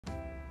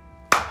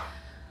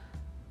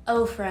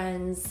Oh,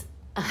 friends,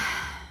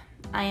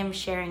 I am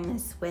sharing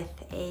this with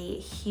a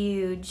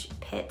huge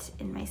pit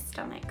in my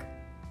stomach.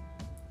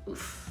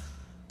 Oof.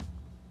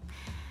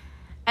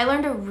 I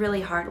learned a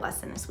really hard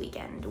lesson this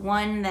weekend,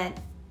 one that,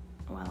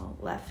 well,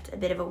 left a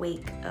bit of a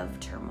wake of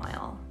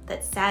turmoil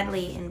that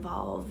sadly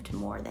involved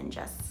more than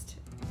just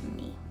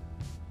me.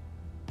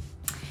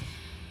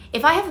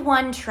 If I have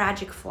one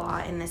tragic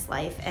flaw in this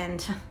life,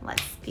 and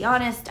let's be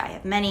honest, I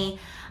have many,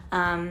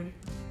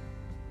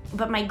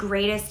 but my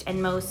greatest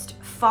and most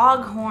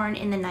foghorn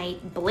in the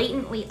night,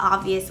 blatantly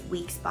obvious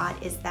weak spot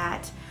is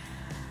that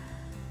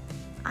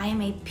I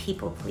am a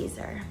people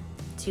pleaser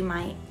to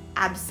my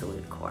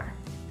absolute core.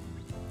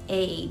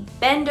 A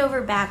bend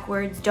over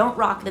backwards, don't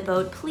rock the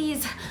boat,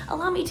 please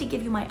allow me to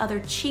give you my other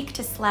cheek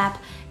to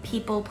slap,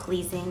 people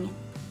pleasing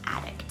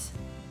addict.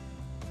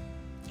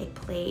 It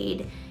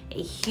played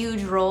a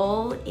huge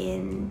role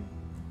in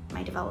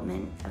my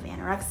development of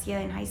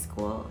anorexia in high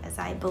school, as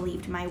I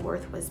believed my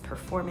worth was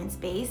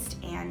performance-based,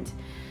 and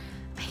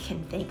I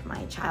can thank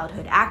my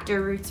childhood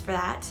actor roots for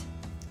that.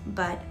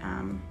 But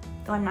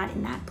though I'm not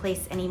in that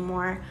place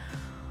anymore,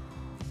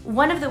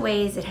 one of the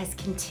ways it has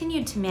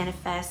continued to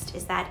manifest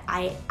is that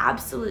I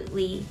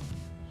absolutely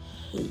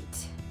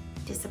hate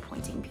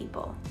disappointing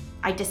people.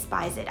 I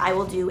despise it. I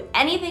will do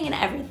anything and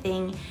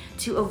everything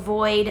to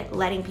avoid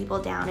letting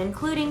people down,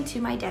 including,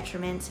 to my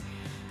detriment,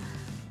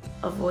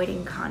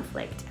 avoiding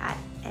conflict at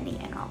any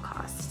and all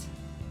cost.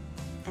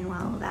 And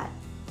well, that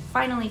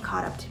finally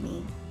caught up to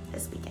me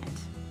this weekend.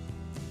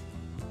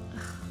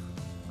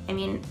 I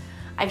mean,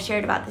 I've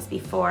shared about this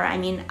before. I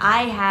mean,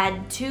 I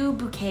had 2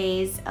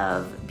 bouquets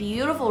of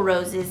beautiful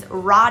roses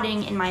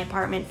rotting in my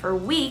apartment for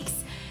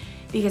weeks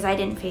because I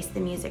didn't face the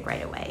music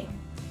right away.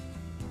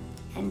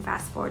 And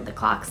fast forward the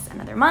clocks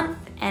another month,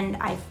 and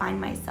I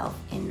find myself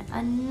in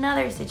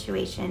another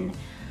situation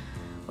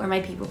where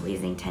my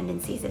people-pleasing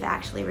tendencies have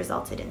actually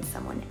resulted in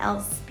someone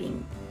else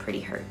being pretty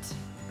hurt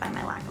by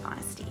my lack of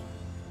honesty.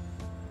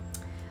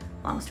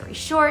 Long story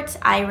short,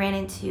 I ran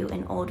into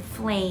an old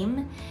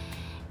flame,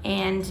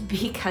 and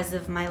because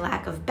of my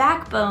lack of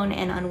backbone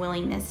and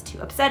unwillingness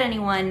to upset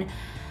anyone,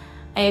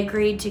 I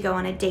agreed to go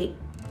on a date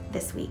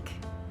this week,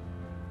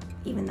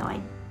 even though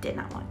I did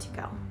not want to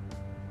go.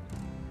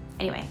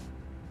 Anyway,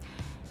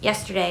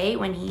 yesterday,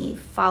 when he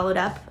followed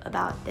up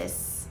about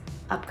this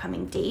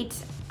upcoming date,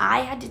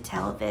 I had to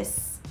tell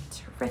this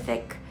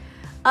terrific,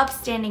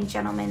 upstanding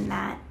gentleman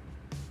that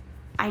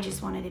I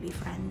just wanted to be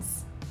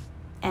friends.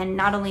 And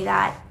not only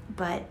that,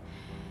 but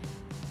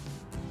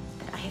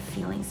that I have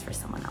feelings for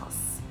someone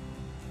else.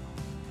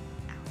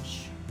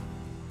 Ouch.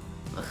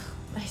 Ugh,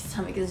 my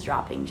stomach is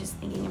dropping just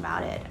thinking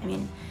about it. I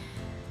mean,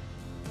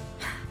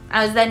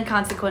 I was then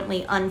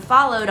consequently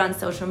unfollowed on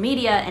social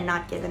media and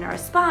not given a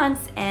response,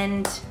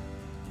 and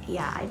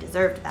yeah, I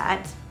deserved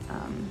that.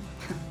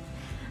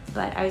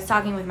 But I was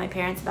talking with my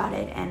parents about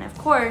it, and of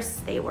course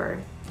they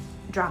were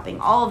dropping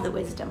all of the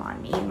wisdom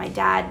on me. My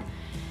dad,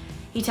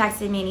 he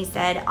texted me and he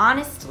said,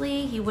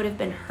 honestly, he would have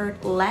been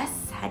hurt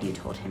less had you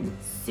told him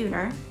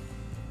sooner.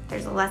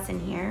 There's a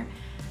lesson here.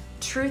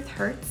 Truth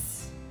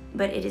hurts,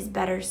 but it is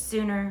better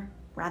sooner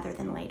rather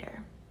than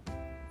later.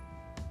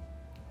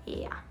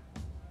 Yeah.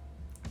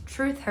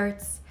 Truth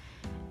hurts,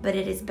 but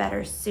it is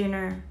better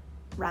sooner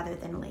rather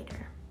than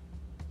later.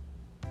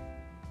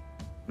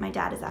 My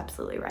dad is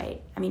absolutely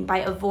right. I mean, by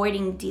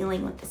avoiding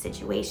dealing with the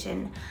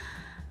situation,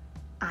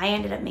 I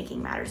ended up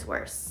making matters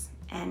worse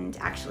and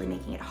actually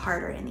making it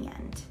harder in the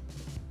end.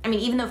 I mean,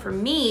 even though for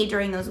me,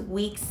 during those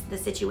weeks, the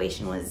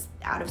situation was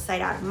out of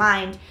sight, out of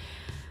mind,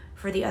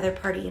 for the other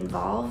party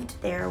involved,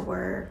 there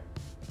were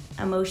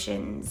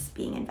emotions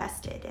being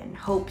invested and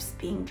hopes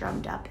being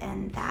drummed up,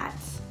 and that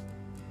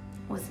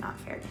was not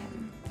fair to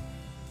him.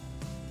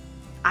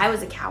 I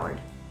was a coward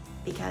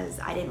because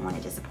I didn't want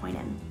to disappoint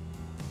him.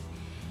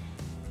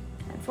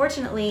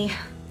 Unfortunately,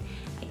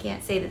 I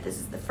can't say that this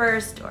is the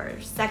first or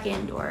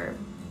second or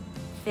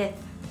 5th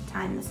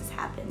time this has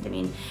happened. I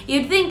mean,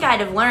 you'd think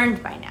I'd have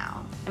learned by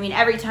now. I mean,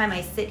 every time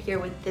I sit here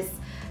with this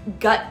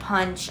gut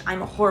punch,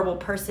 I'm a horrible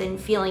person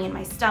feeling in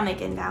my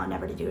stomach and vow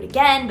never to do it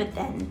again, but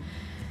then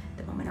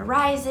the moment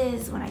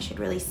arises when I should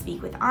really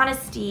speak with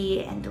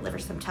honesty and deliver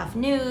some tough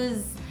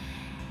news,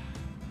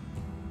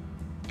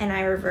 and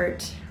I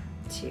revert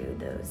to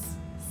those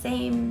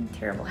same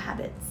terrible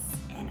habits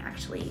and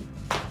actually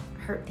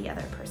hurt the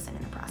other person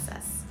in the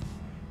process.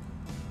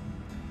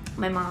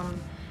 My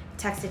mom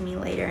texted me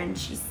later and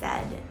she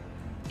said,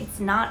 it's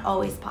not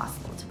always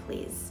possible to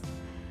please.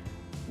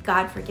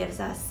 God forgives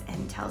us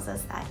and tells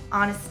us that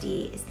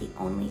honesty is the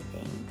only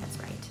thing that's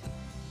right.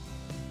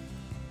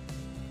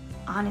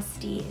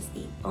 Honesty is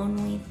the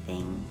only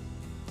thing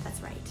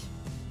that's right.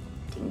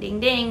 Ding, ding,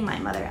 ding. My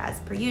mother, as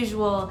per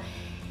usual,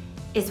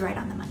 is right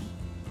on the money.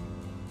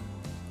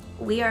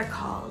 We are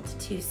called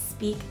to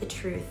speak the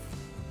truth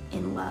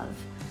in love,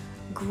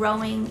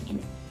 growing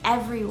in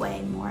every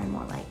way more and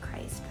more like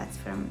Christ. That's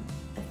from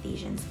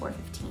Ephesians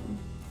 4:15.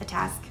 A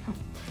task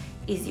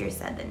easier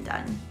said than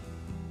done.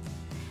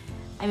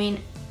 I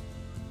mean,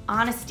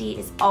 Honesty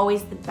is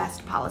always the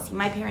best policy.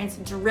 My parents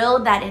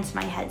drilled that into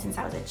my head since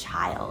I was a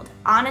child.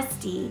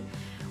 Honesty,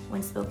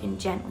 when spoken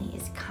gently,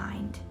 is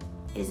kind.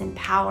 It is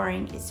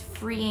empowering, is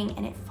freeing,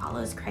 and it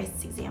follows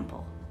Christ's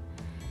example.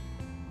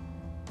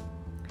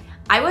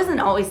 I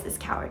wasn't always this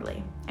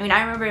cowardly. I mean,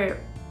 I remember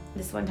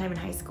this one time in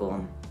high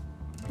school,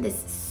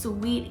 this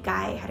sweet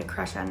guy had a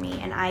crush on me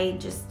and I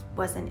just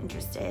wasn't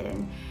interested.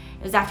 And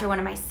it was after one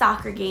of my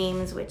soccer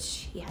games,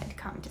 which he had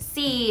come to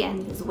see,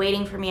 and he was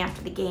waiting for me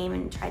after the game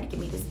and tried to give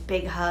me this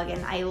big hug.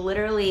 And I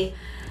literally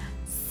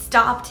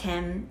stopped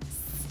him,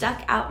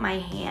 stuck out my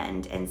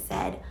hand and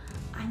said,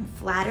 "I'm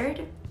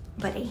flattered,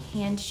 but a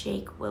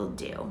handshake will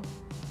do."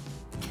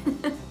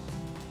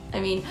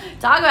 I mean,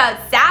 talk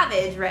about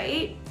savage,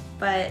 right?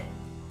 But,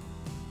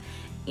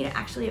 you know,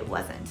 actually it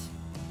wasn't.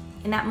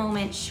 In that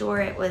moment, sure,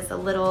 it was a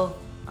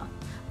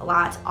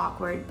lot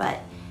awkward, but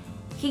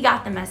he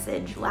got the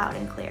message loud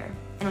and clear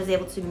and was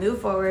able to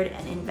move forward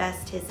and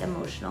invest his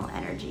emotional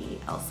energy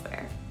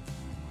elsewhere.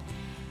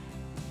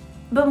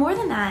 But more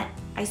than that,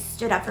 I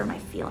stood up for my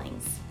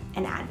feelings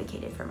and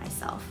advocated for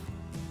myself.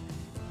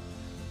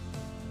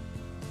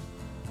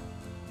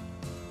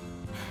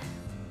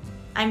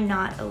 I'm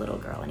not a little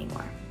girl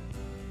anymore.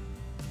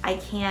 I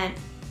can't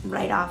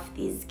write off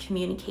these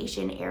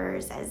communication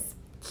errors as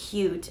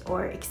cute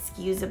or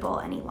excusable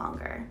any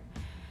longer.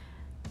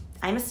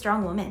 I'm a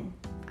strong woman.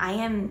 I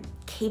am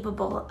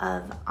capable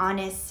of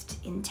honest,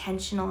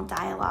 intentional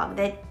dialogue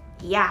that,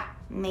 yeah,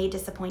 may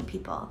disappoint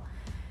people.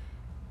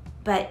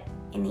 But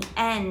in the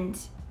end,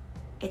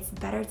 it's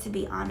better to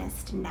be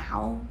honest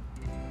now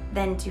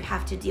than to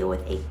have to deal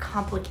with a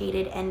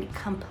complicated and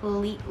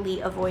completely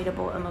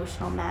avoidable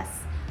emotional mess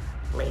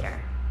later.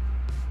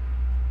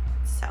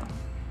 So,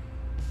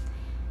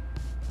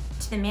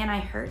 to the man I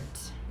hurt,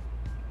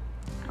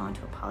 I want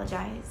to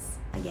apologize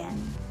again.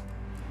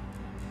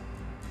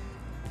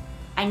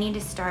 I need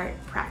to start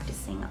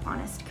practicing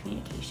honest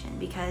communication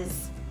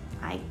because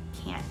I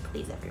can't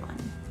please everyone.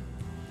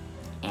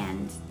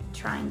 And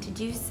trying to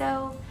do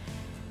so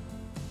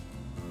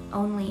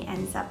only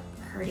ends up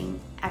hurting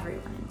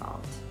everyone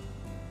involved,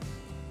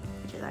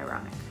 which is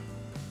ironic,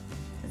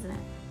 isn't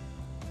it?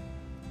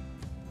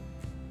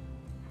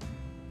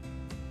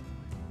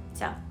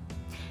 So,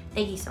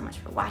 thank you so much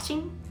for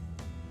watching.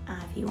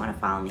 If you want to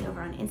follow me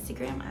over on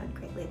Instagram, I would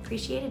greatly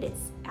appreciate it.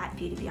 It's at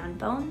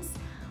BeautyBeyondBones,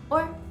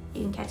 or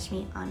you can catch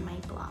me on my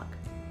blog.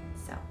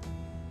 So,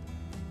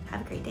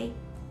 have a great day.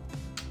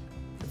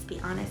 Let's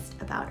be honest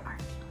about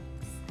art.